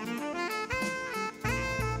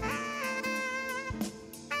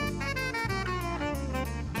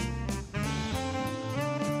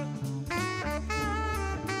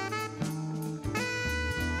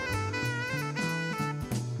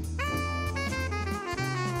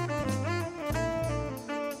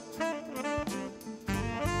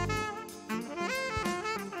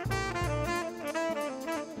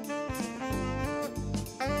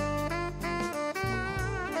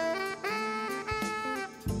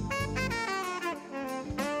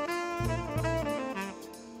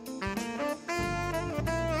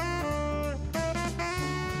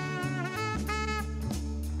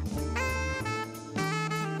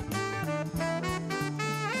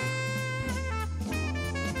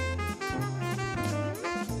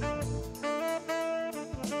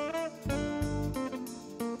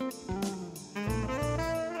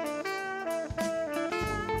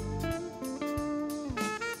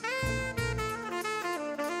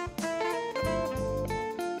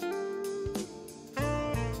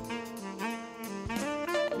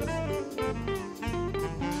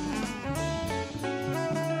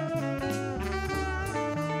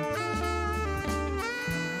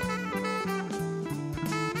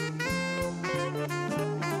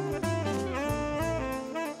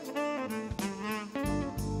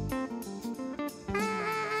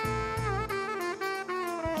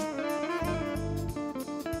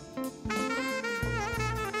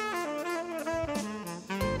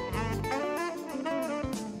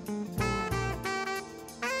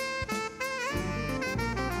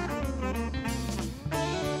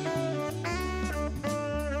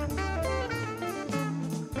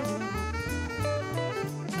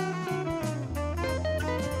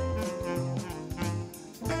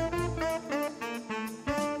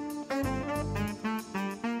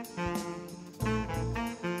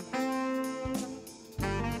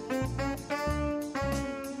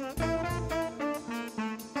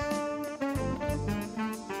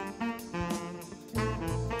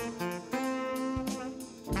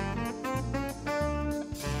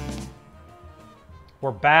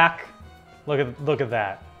 We're back. Look at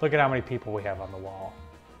that. Look at how many people we have on the wall.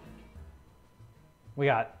 We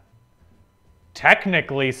got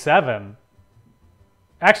technically 7.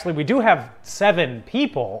 Actually, we do have 7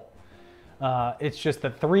 people. It's just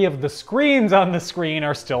that 3 of the screens on the screen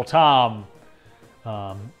are still Tom.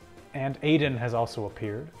 And Aiden has also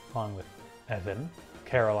appeared, along with Evan,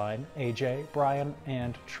 Caroline, AJ, Brian,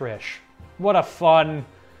 and Trish. What a fun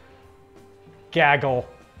gaggle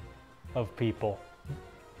of people.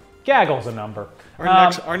 Gaggle's a number.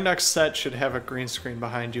 Our next set should have a green screen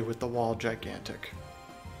behind you with the wall gigantic.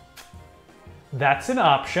 That's an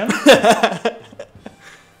option.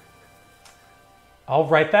 I'll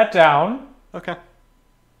write that down. Okay.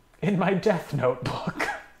 In my death notebook.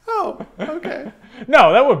 Oh, okay.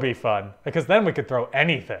 No, that would be fun. Because then we could throw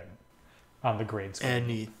anything on the green screen.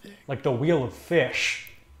 Anything. Like the Wheel of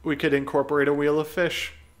Fish. We could incorporate a Wheel of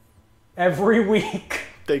Fish. Every week.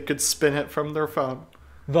 They could spin it from their phone.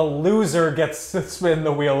 The loser gets to spin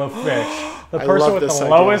the Wheel of Fish. The person with the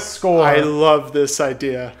lowest score. I love this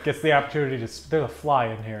idea. Gets the opportunity to... There's a fly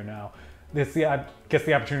in here now. Gets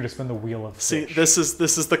the opportunity to spin the Wheel of Fish. See, this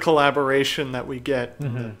is the collaboration that we get.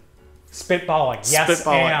 Mm-hmm. Spitballing. Yes,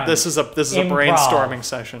 and. This is a brainstorming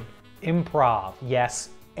session. Improv. Yes,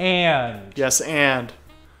 and. Yes, and.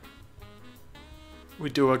 We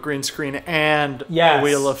do a green screen and a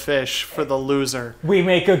Wheel of Fish for the loser. We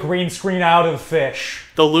make a green screen out of fish.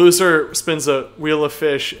 The loser spins a Wheel of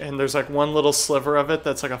Fish, and there's like one little sliver of it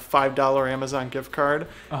that's like a $5 Amazon gift card.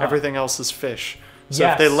 Everything else is fish. So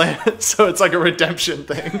if they land, so it's like a redemption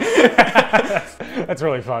thing. That's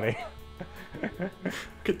really funny.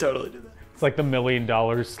 Could totally do that. It's like the $1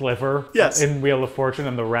 million sliver in Wheel of Fortune,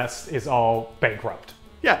 and the rest is all bankrupt.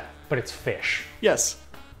 Yeah. But it's fish. Yes.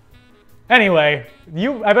 Anyway,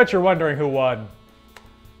 I bet you're wondering who won.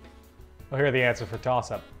 Well, here are the answers for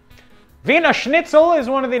toss-up. Wiener Schnitzel is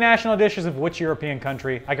one of the national dishes of which European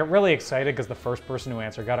country? I got really excited because the first person who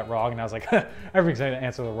answered got it wrong, and I was like, everybody's going to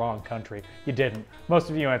answer the wrong country. You didn't. Most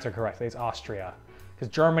of you answered correctly. It's Austria. Because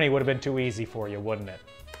Germany would have been too easy for you, wouldn't it?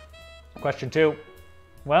 Question 2.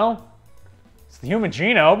 Well, it's the human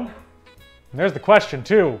genome. And there's the question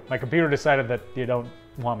 2. My computer decided that you don't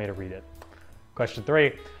want me to read it. Question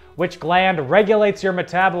 3. Which gland regulates your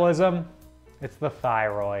metabolism? It's the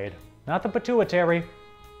thyroid. Not the pituitary,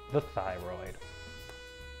 the thyroid.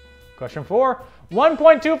 Question 4.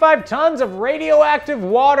 1.25 tons of radioactive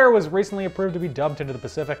water was recently approved to be dumped into the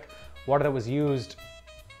Pacific. Water that was used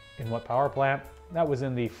in what power plant? That was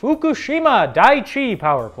in the Fukushima Daiichi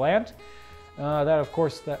power plant. Of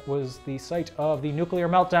course, that was the site of the nuclear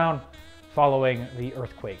meltdown following the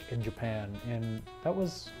earthquake in Japan. And that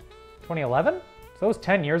was 2011? So that was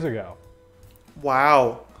 10 years ago.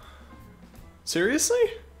 Wow. Seriously?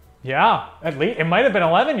 Yeah, at least it might have been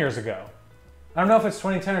 11 years ago. I don't know if it's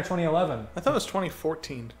 2010 or 2011. I thought it was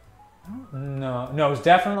 2014. No, it was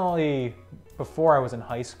definitely before I was in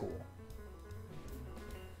high school.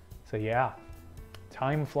 So yeah,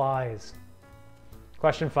 time flies.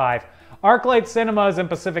 Question 5. ArcLight Cinemas and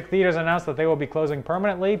Pacific Theaters announced that they will be closing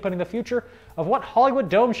permanently, putting the future of what Hollywood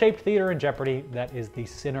dome-shaped theater in jeopardy? That is the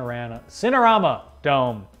Cinerama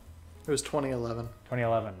Dome. It was 2011.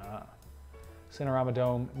 2011. Cinerama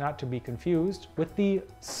Dome, not to be confused with the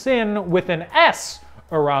Sin with an S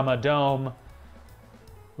Arama Dome,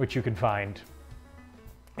 which you can find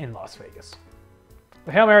in Las Vegas.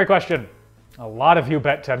 The Hail Mary question. A lot of you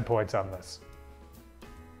bet 10 points on this.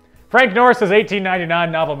 Frank Norris's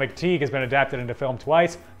 1899 novel McTeague has been adapted into film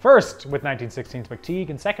twice. First with 1916's McTeague,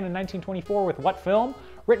 and second in 1924 with what film?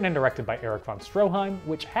 Written and directed by Erich von Stroheim,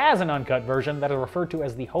 which has an uncut version that is referred to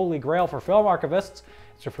as the Holy Grail for film archivists.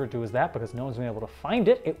 It's referred to as that because no one's been able to find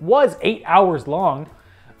it. It was 8 hours long.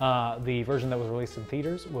 The version that was released in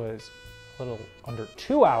theaters was a little under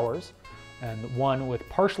 2 hours, and one with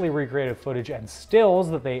partially recreated footage and stills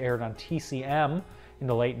that they aired on TCM in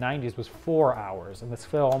the late 90s was 4 hours, and this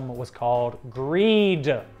film was called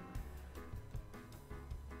Greed.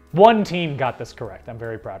 One team got this correct. I'm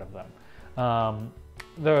very proud of them.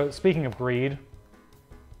 Speaking of greed,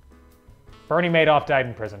 Bernie Madoff died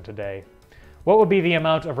in prison today. What would be the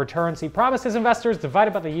amount of returns he promised his investors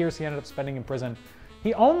divided by the years he ended up spending in prison?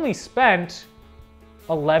 He only spent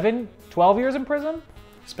 12 years in prison?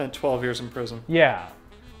 Spent 12 years in prison. Yeah.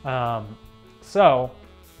 So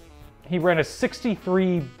he ran a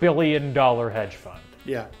 $63 billion hedge fund.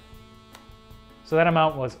 Yeah. So that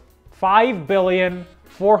amount was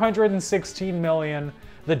 $5,416,000,000,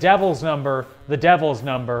 the devil's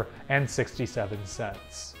number, and 67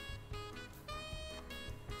 cents.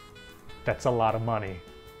 That's a lot of money.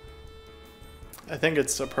 I think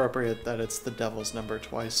it's appropriate that it's the devil's number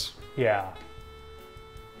twice. Yeah.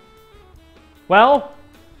 Well,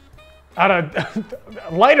 on a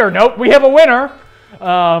lighter note, we have a winner.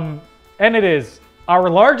 And it is our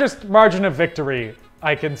largest margin of victory,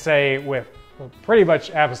 I can say with pretty much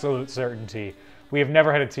absolute certainty. We have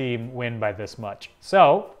never had a team win by this much.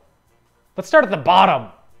 So, let's start at the bottom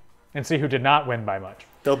and see who did not win by much.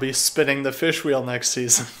 They'll be spinning the fish wheel next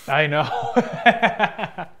season. I know.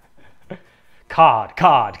 COD.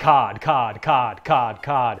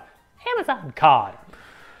 Amazon COD.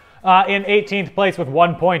 In 18th place with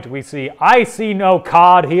 1 point, we see I see no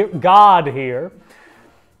God here.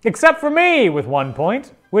 Except for me with 1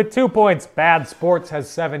 point. With 2 points, Bad Sports has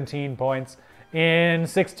 17 points. In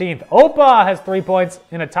 16th, Opa has 3 points.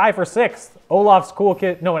 In a tie for 6th, Olaf's Cool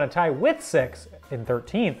Kid, no, in a tie with 6 in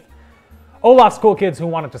 13th. Olaf's Cool Kids Who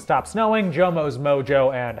Want It to Stop Snowing, Jomo's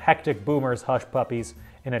Mojo, and Hectic Boomer's Hush Puppies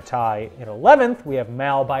in a tie. In 11th, we have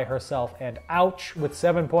Mal by herself and Ouch with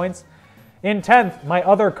 7 points. In 10th, My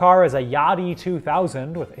Other Car is a Yachty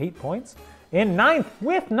 2000 with 8 points. In 9th,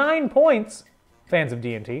 with 9 points, Fans of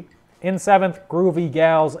D&T. In 7th, Groovy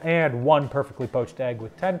Gals and One Perfectly Poached Egg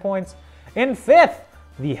with 10 points. In 5th,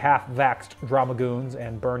 the half-vaxxed Dramagoons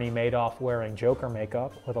and Bernie Madoff wearing Joker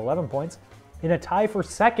makeup with 11 points. In a tie for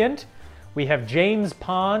 2nd, we have James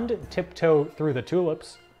Pond, Tiptoe Through the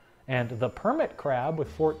Tulips, and the Permit Crab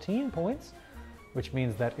with 14 points, which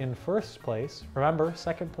means that in first place, remember,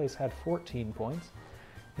 second place had 14 points.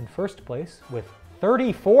 In first place, with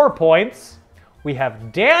 34 points, we have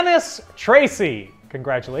Danis Tracy.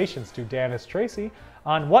 Congratulations to Danis Tracy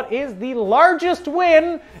on what is the largest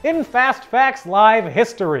win in Fast Facts Live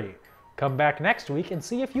history. Come back next week and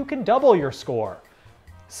see if you can double your score.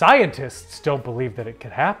 Scientists don't believe that it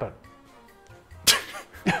could happen.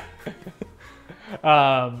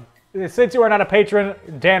 Since you are not a patron,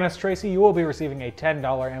 Danis Tracy, you will be receiving a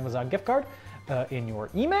 $10 Amazon gift card in your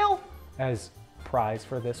email as prize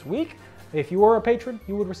for this week. If you were a patron,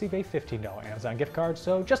 you would receive a $15 Amazon gift card.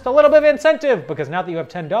 So just a little bit of incentive, because now that you have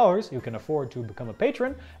 $10, you can afford to become a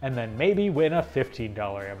patron and then maybe win a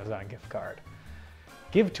 $15 Amazon gift card.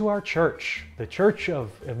 Give to our church, the Church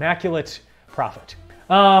of Immaculate Profit.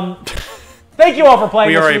 Thank you all for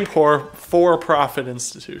playing this week. We are a for-profit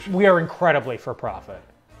institution. We are incredibly for profit.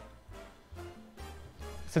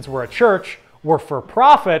 Since we're a church, we're for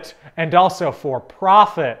profit and also for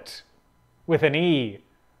profit with an E.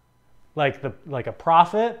 Like a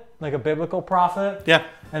prophet, like a biblical prophet. Yeah.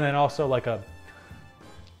 And then also like a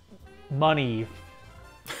money.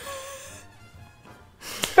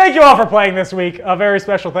 Thank you all for playing this week. A very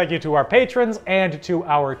special thank you to our patrons and to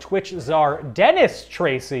our Twitch czar, Danis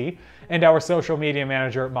Tracy, and our social media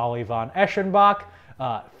manager, Molly von Eschenbach.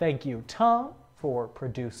 Thank you, Tom, for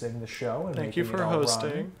producing the show. And thank you for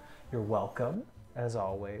hosting. You're welcome, as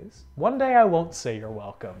always. One day I won't say you're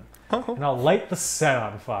welcome, and I'll light the set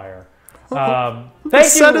on fire. The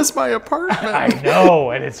set is my apartment. I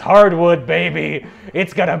know, and it's hardwood, baby.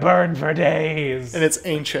 It's gonna burn for days. And it's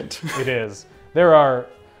ancient. It is. There are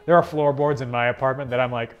floorboards in my apartment that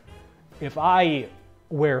I'm like, if I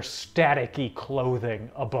wear staticky clothing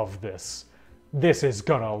above this is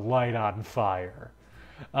gonna light on fire.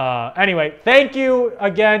 Anyway, thank you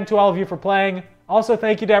again to all of you for playing. Also,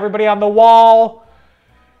 thank you to everybody on the wall.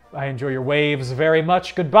 I enjoy your waves very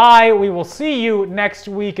much. Goodbye. We will see you next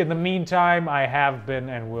week. In the meantime, I have been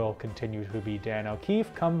and will continue to be Dan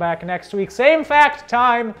O'Keefe. Come back next week. Same fact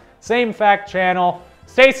time, same fact channel.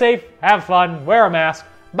 Stay safe, have fun, wear a mask.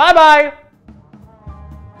 Bye-bye.